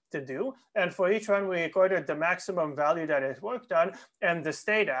to do, and for each one we recorded the maximum value that it worked on and the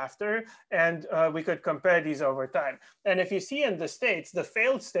state after, and we could compare these over time. And if you see in the states, the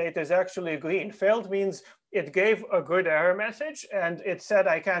failed state is actually green. Failed means it gave a good error message and it said,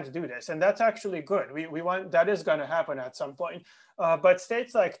 I can't do this. And that's actually good. We want, that is going to happen at some point. But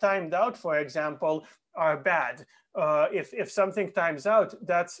states like timed out, for example, are bad. If something times out,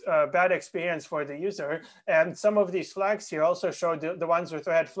 that's a bad experience for the user. And some of these flags here also show the ones with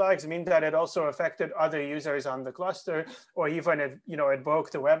red flags mean that it also affected other users on the cluster, or even it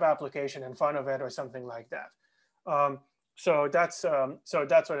broke the web application in front of it or something like that. So that's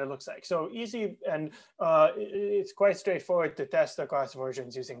what it looks like. So easy, and it's quite straightforward to test across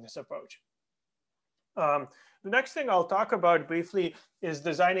versions using this approach. The next thing I'll talk about briefly is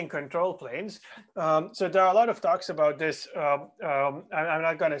designing control planes. So there are a lot of talks about this. I'm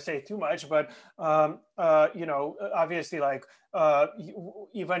not going to say too much, but obviously, like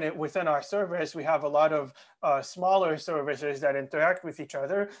even within our service, we have a lot of smaller services that interact with each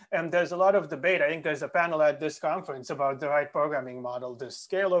other, and there's a lot of debate. I think there's a panel at this conference about the right programming model, the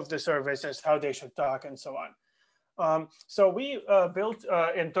scale of the services, how they should talk, and so on. So we built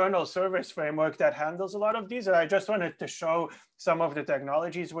an internal service framework that handles a lot of these. And I just wanted to show some of the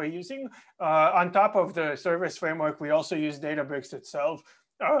technologies we're using. On top of the service framework, we also use Databricks itself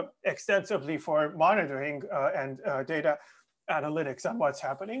extensively for monitoring and data analytics on what's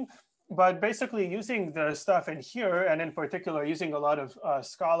happening. But basically using the stuff in here, and in particular using a lot of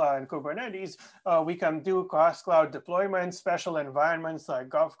Scala and Kubernetes, we can do cross-cloud deployments, special environments like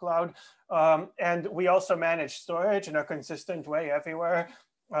GovCloud. And we also manage storage in a consistent way everywhere.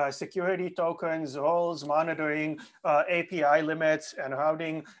 Security tokens, roles, monitoring, API limits, and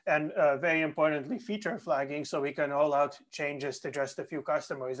routing, and very importantly, feature flagging, so we can roll out changes to just a few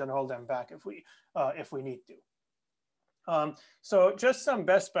customers and hold them back if we need to. So just some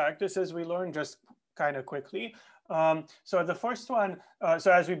best practices we learned just kind of quickly. So the first one,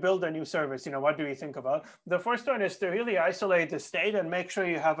 so as we build a new service, what do we think about? The first one is to really isolate the state and make sure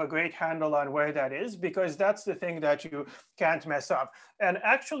you have a great handle on where that is, because that's the thing that you can't mess up. And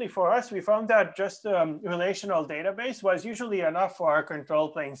actually for us, we found that just a relational database was usually enough for our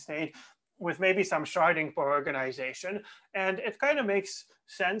control plane state, with maybe some sharding per organization. And it kind of makes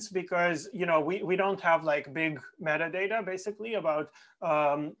sense because we don't have like big metadata basically about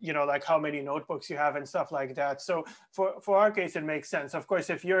like how many notebooks you have and stuff like that. So for our case, it makes sense. Of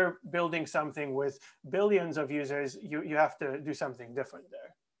course, if you're building something with billions of users, you have to do something different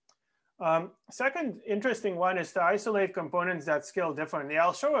there. Second interesting one is to isolate components that scale differently.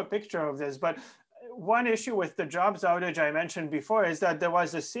 I'll show a picture of this, but one issue with the jobs outage I mentioned before is that there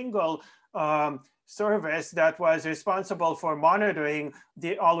was a single service that was responsible for monitoring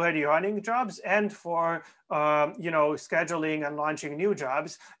the already running jobs and for scheduling and launching new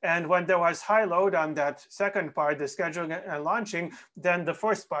jobs. And when there was high load on that second part, the scheduling and launching, then the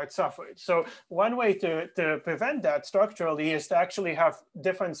first part suffered. So one way to prevent that structurally is to actually have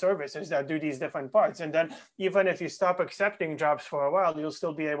different services that do these different parts. And then even if you stop accepting jobs for a while, you'll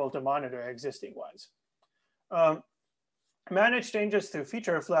still be able to monitor existing ones. Manage changes through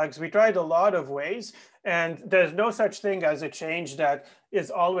feature flags. We tried a lot of ways, and there's no such thing as a change that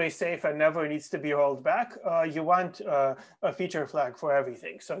is always safe and never needs to be rolled back. You want a feature flag for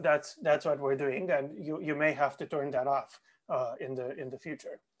everything. So that's what we're doing, and you may have to turn that off in the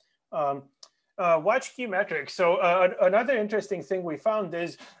future. Watch key metrics. So another interesting thing we found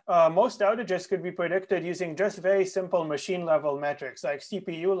is most outages could be predicted using just very simple machine level metrics like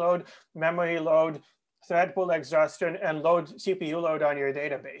CPU load, memory load, thread pool exhaustion, and CPU load on your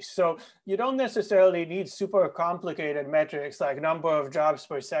database. So you don't necessarily need super complicated metrics like number of jobs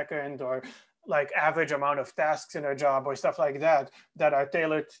per second or like average amount of tasks in a job or stuff like that are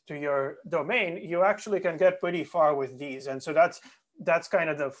tailored to your domain. You actually can get pretty far with these. And so that's kind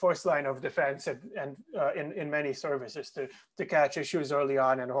of the first line of defense and in many services to catch issues early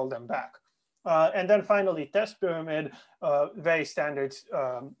on and hold them back. And then finally, test pyramid, very standard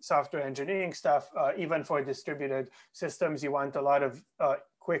software engineering stuff. Even for distributed systems, you want a lot of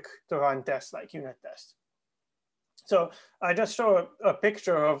quick to run tests like unit tests. So I just show a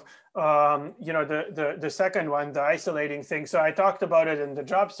picture of the second one, the isolating thing. So I talked about it in the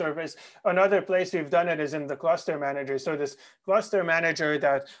job service. Another place we've done it is in the cluster manager. So this cluster manager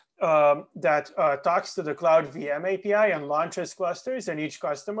that talks to the Cloud VM API and launches clusters in each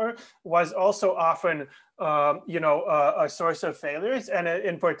customer was also often a source of failures. And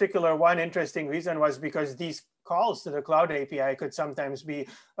in particular, one interesting reason was because these calls to the Cloud API could sometimes be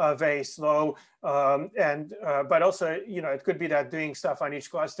very slow, but also it could be that doing stuff on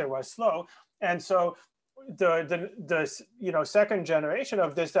each cluster was slow. And so the second generation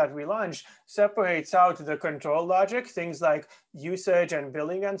of this that we launched separates out the control logic, things like usage and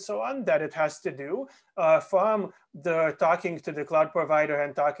billing and so on, that it has to do from the talking to the cloud provider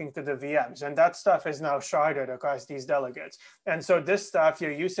and talking to the VMs. And that stuff is now sharded across these delegates. And so this stuff,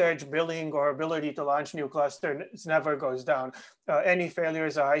 your usage, billing, or ability to launch new clusters never goes down. Any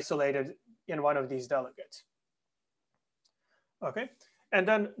failures are isolated in one of these delegates. Okay, and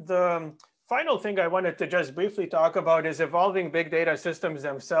then the final thing I wanted to just briefly talk about is evolving big data systems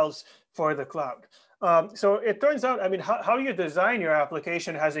themselves for the cloud. So it turns out, I mean, how you design your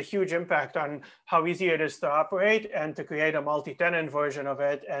application has a huge impact on how easy it is to operate and to create a multi-tenant version of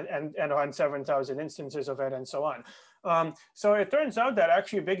it and run 7,000 instances of it and so on. So it turns out that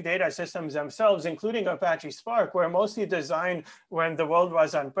actually big data systems themselves, including Apache Spark, were mostly designed when the world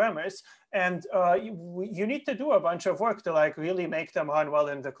was on premise. And you need to do a bunch of work to like really make them run well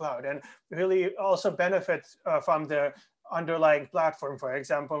in the cloud and really also benefit from the underlying platform, for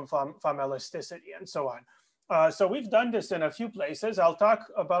example, from elasticity and so on. So we've done this in a few places. I'll talk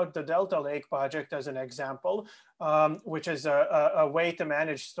about the Delta Lake project as an example, which is a way to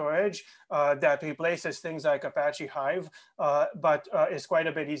manage storage that replaces things like Apache Hive, but is quite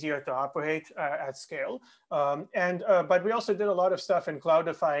a bit easier to operate at scale. But we also did a lot of stuff in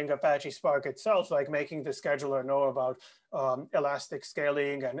cloudifying Apache Spark itself, like making the scheduler know about elastic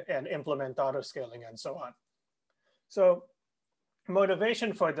scaling and implement auto-scaling and so on. So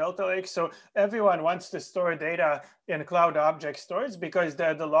motivation for Delta Lake. So everyone wants to store data in cloud object stores because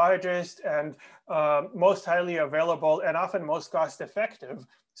they're the largest and most highly available and often most cost-effective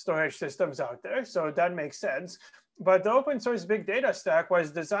storage systems out there. So that makes sense. But the open source big data stack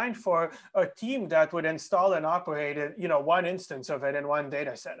was designed for a team that would install and operate it, one instance of it in one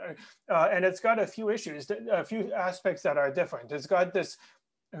data center. And it's got a few issues, a few aspects that are different. It's got this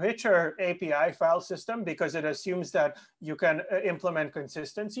richer API file system because it assumes that you can implement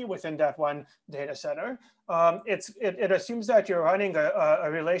consistency within that one data center. It assumes that you're running a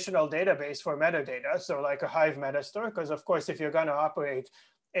relational database for metadata, so like a Hive metastore, because of course, if you're going to operate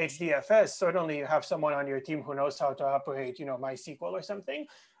HDFS, certainly you have someone on your team who knows how to operate, MySQL or something.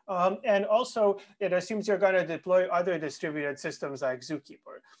 And also, it assumes you're going to deploy other distributed systems like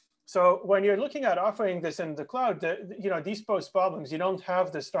Zookeeper. So when you're looking at offering this in the cloud, these pose problems. You don't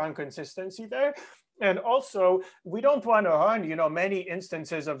have the strong consistency there. And also, we don't want to run many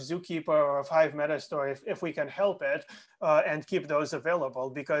instances of Zookeeper or of Hive Metastore if we can help it and keep those available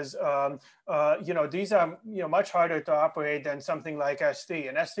because these are much harder to operate than something like S3.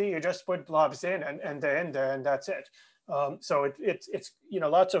 And S3, you just put blobs in and they're in there and that's it. So it's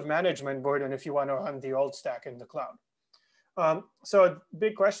lots of management burden if you want to run the old stack in the cloud. So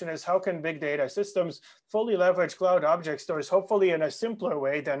big question is, how can big data systems fully leverage cloud object stores, hopefully in a simpler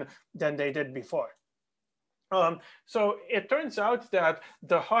way than they did before? So it turns out that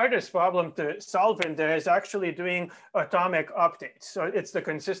the hardest problem to solve in there is actually doing atomic updates. So it's the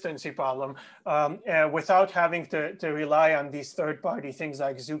consistency problem without having to rely on these third-party things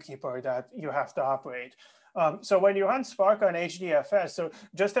like Zookeeper that you have to operate. So when you run Spark on HDFS, so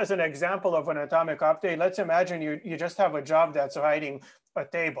just as an example of an atomic update, let's imagine you just have a job that's writing a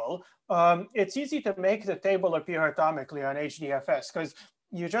table. It's easy to make the table appear atomically on HDFS because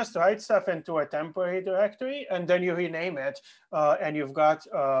you just write stuff into a temporary directory and then you rename it and you've got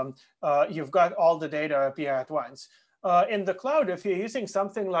all the data appear at once. In the cloud, if you're using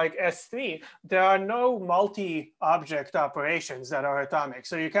something like S3, there are no multi-object operations that are atomic.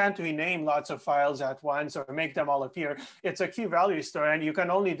 So you can't rename lots of files at once or make them all appear. It's a key value store, and you can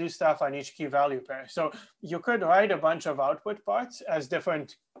only do stuff on each key value pair. So you could write a bunch of output parts as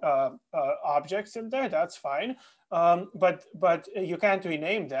different objects in there. That's fine. But you can't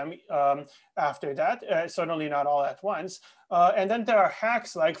rename them after that, certainly not all at once. And then there are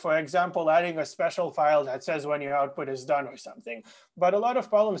hacks like, for example, adding a special file that says when your output is done or something. But a lot of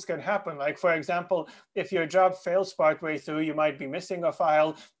problems can happen. Like, for example, if your job fails partway through, you might be missing a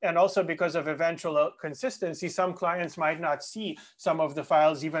file. And also because of eventual consistency, some clients might not see some of the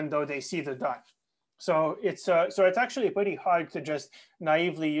files even though they see the done. So it's actually pretty hard to just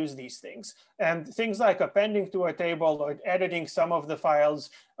naively use these things. And things like appending to a table or editing some of the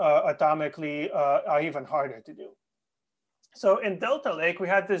files atomically are even harder to do. So in Delta Lake, we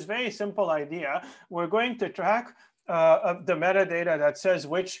had this very simple idea. We're going to track the metadata that says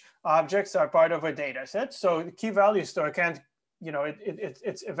which objects are part of a data set. So the key value store can't,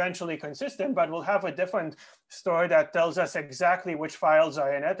 it's eventually consistent, but we'll have a different store that tells us exactly which files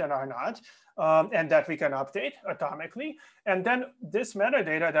are in it and are not, and that we can update atomically. And then this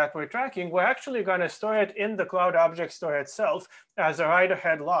metadata that we're tracking, we're actually going to store it in the Cloud Object Store itself as a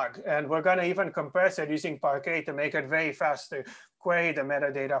write-ahead log. And we're going to even compress it using Parquet to make it very fast to query the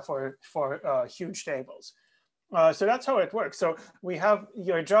metadata for huge tables. So that's how it works. So we have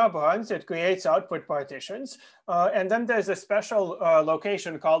your job runs, it creates output partitions. And then there's a special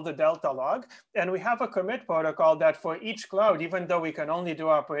location called the Delta log. And we have a commit protocol that for each cloud, even though we can only do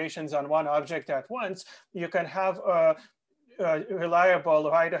operations on one object at once, you can have a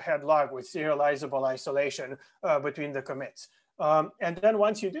reliable write-ahead log with serializable isolation between the commits. And then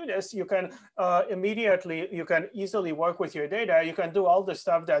once you do this, you can you can easily work with your data. You can do all the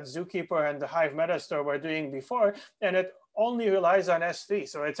stuff that Zookeeper and the Hive Metastore were doing before, and it only relies on S3.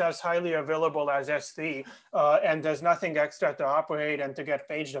 So it's as highly available as S3, and there's nothing extra to operate and to get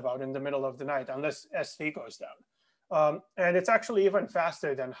paged about in the middle of the night unless S3 goes down. And it's actually even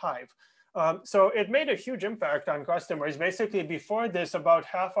faster than Hive. So it made a huge impact on customers. Basically, before this, about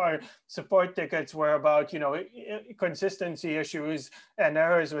half our support tickets were about consistency issues and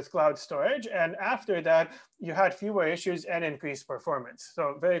errors with cloud storage. And after that, you had fewer issues and increased performance.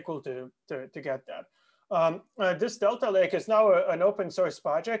 So very cool to get that. This Delta Lake is now an open source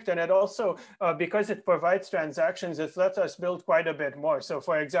project, and it also, because it provides transactions, it lets us build quite a bit more. So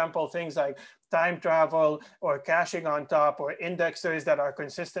for example, things like time travel or caching on top or indexers that are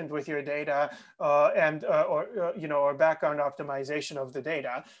consistent with your data or background optimization of the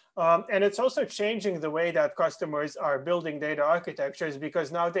data. And it's also changing the way that customers are building data architectures,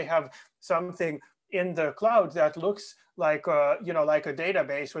 because now they have something in the cloud that looks like like a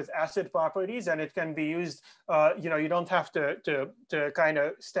database with ACID properties, and it can be used. You don't have to kind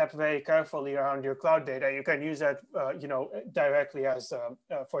of step very carefully around your cloud data. You can use that directly as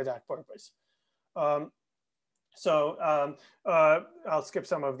for that purpose. I'll skip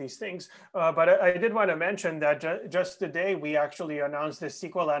some of these things, but I did want to mention that just today we actually announced this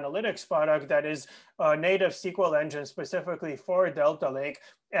SQL Analytics product that is a native SQL engine specifically for Delta Lake,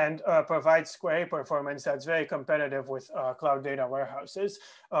 and provides query performance that's very competitive with cloud data warehouses,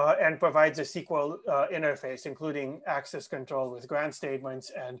 and provides a SQL interface, including access control with grant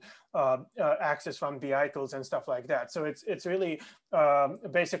statements and access from BI tools and stuff like that. So it's really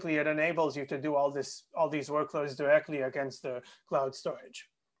basically it enables you to do all these workloads directly against the cloud storage.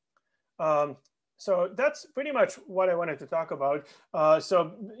 So that's pretty much what I wanted to talk about.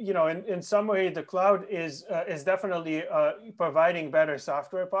 In summary, the cloud is definitely providing better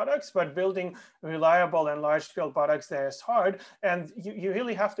software products, but building reliable and large-scale products there is hard. And you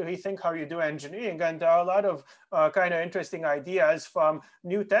really have to rethink how you do engineering. And there are a lot of kind of interesting ideas, from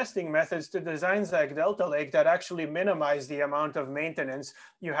new testing methods to designs like Delta Lake that actually minimize the amount of maintenance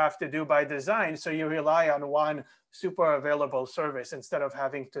you have to do by design. So you rely on one super available service instead of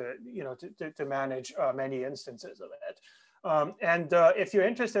having to manage many instances of it. If you're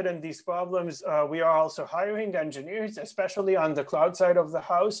interested in these problems, we are also hiring engineers, especially on the cloud side of the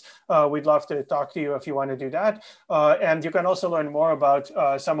house. We'd love to talk to you if you want to do that. And you can also learn more about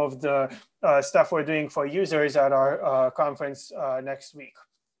some of the stuff we're doing for users at our conference next week.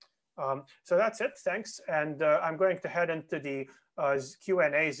 So that's it. Thanks. And I'm going to head into the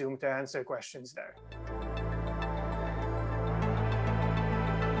Q&A Zoom to answer questions there.